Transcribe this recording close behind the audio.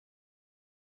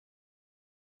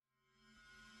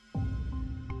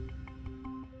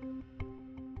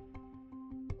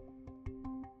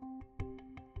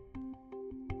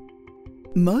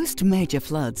Most major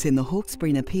floods in the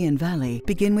Hawkesbury Nepean Valley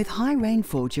begin with high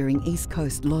rainfall during east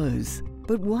coast lows.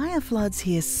 But why are floods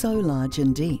here so large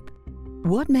and deep?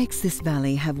 What makes this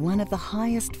valley have one of the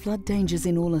highest flood dangers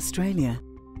in all Australia?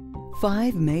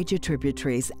 5 major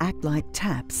tributaries act like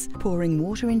taps, pouring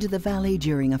water into the valley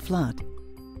during a flood.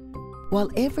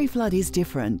 While every flood is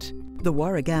different, the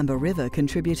Warragamba River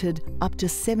contributed up to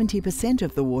 70%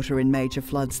 of the water in major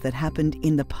floods that happened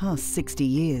in the past 60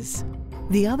 years.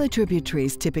 The other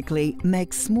tributaries typically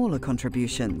make smaller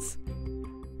contributions.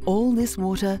 All this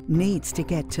water needs to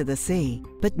get to the sea,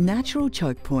 but natural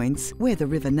choke points, where the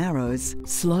river narrows,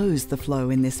 slows the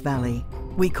flow in this valley.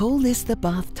 We call this the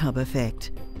bathtub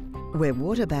effect, where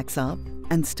water backs up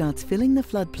and starts filling the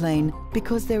floodplain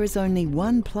because there is only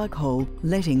one plug hole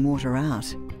letting water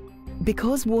out.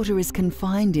 Because water is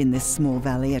confined in this small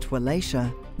valley at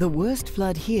Wallachia, the worst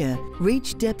flood here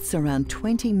reached depths around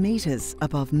 20 metres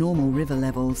above normal river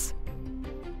levels.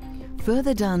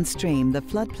 Further downstream, the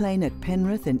floodplain at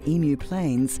Penrith and Emu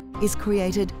Plains is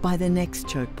created by the next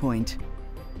choke point.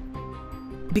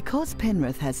 Because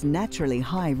Penrith has naturally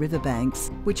high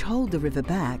riverbanks which hold the river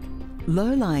back,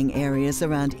 low-lying areas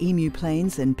around Emu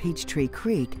Plains and Peachtree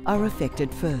Creek are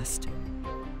affected first.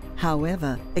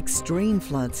 However, extreme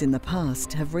floods in the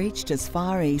past have reached as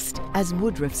far east as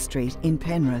Woodruff Street in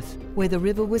Penrith, where the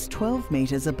river was 12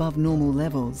 metres above normal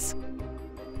levels.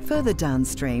 Further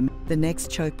downstream, the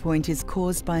next choke point is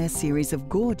caused by a series of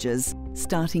gorges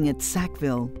starting at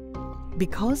Sackville.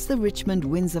 Because the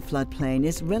Richmond-Windsor floodplain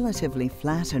is relatively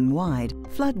flat and wide,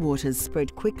 floodwaters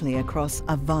spread quickly across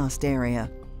a vast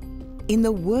area. In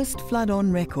the worst flood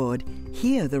on record,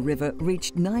 here the river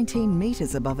reached 19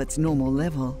 metres above its normal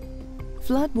level.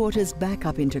 Floodwaters back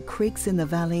up into creeks in the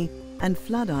valley and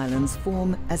flood islands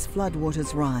form as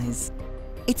floodwaters rise.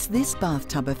 It's this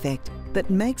bathtub effect that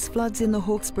makes floods in the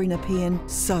Hawkesbury Nepean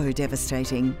so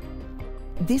devastating.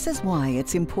 This is why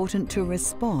it's important to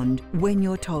respond when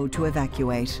you're told to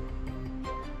evacuate.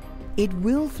 It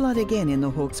will flood again in the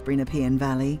Hawkesbury Nepean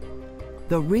Valley.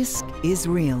 The risk is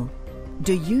real.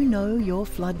 Do you know your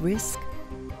flood risk?